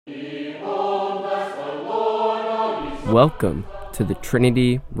Welcome to the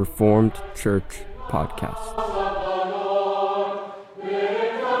Trinity Reformed Church podcast.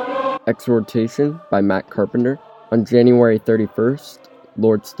 Exhortation by Matt Carpenter on January 31st,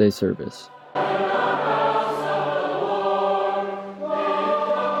 Lord's Day service.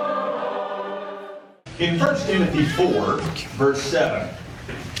 In 1 Timothy 4, verse 7,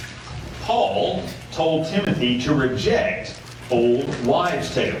 Paul told Timothy to reject old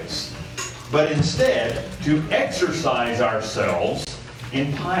wives' tales, but instead to exercise ourselves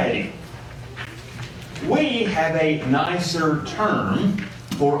in piety. We have a nicer term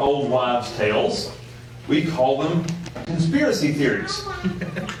for old wives' tales. We call them conspiracy theories.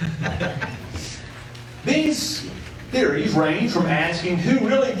 These theories range from asking who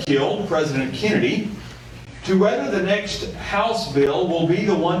really killed President Kennedy to whether the next House bill will be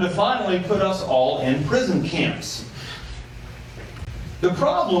the one to finally put us all in prison camps. The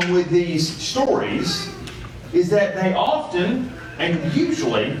problem with these stories is that they often and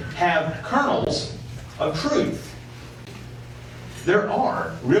usually have kernels of truth. There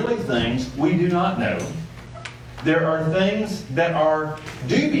are really things we do not know. There are things that are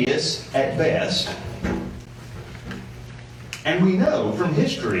dubious at best. And we know from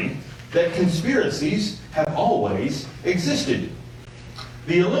history that conspiracies have always existed.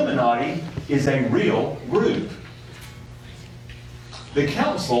 The Illuminati is a real group. The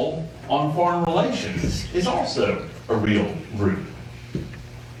Council on Foreign Relations is also a real group.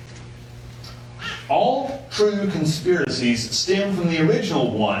 All true conspiracies stem from the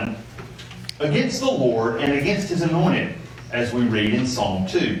original one against the Lord and against His anointed, as we read in Psalm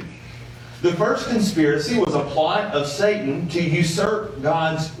 2. The first conspiracy was a plot of Satan to usurp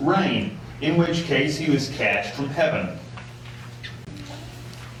God's reign, in which case he was cast from heaven.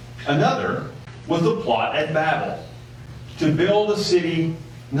 Another was the plot at Babel, to build a city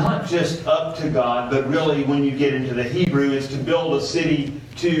not just up to God, but really when you get into the Hebrew, is to build a city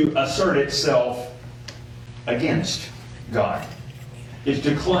to assert itself against God. Is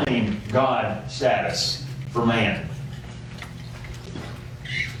to claim God status for man.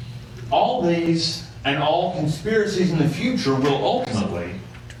 All these and all conspiracies in the future will ultimately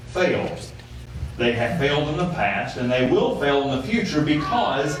fail. They have failed in the past, and they will fail in the future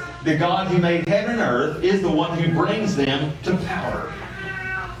because the God who made heaven and earth is the one who brings them to power.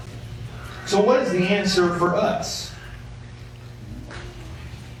 So what is the answer for us?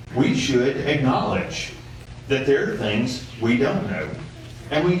 We should acknowledge that there are things we don't know,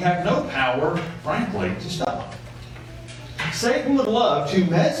 and we have no power, frankly, to stop. Satan would love to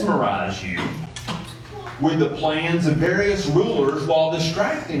mesmerize you with the plans of various rulers while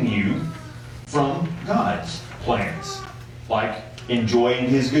distracting you from God's plans, like enjoying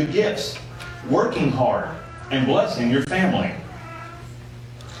His good gifts, working hard, and blessing your family.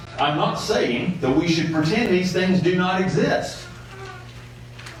 I'm not saying that we should pretend these things do not exist.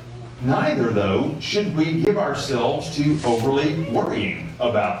 Neither, though, should we give ourselves to overly worrying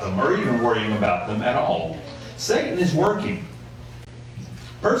about them, or even worrying about them at all. Satan is working.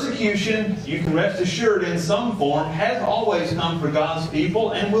 Persecution, you can rest assured, in some form, has always come for God's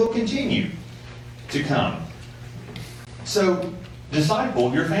people and will continue to come. So,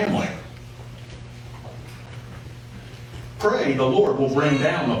 disciple your family. Pray the Lord will bring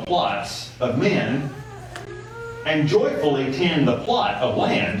down the plots of men and joyfully tend the plot of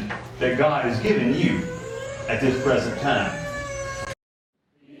land that God has given you at this present time.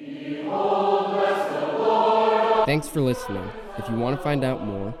 Thanks for listening. If you want to find out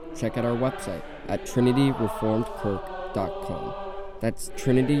more, check out our website at trinityreformedkirk.com. That's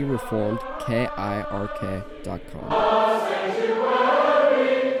trinityreformedkirk.com.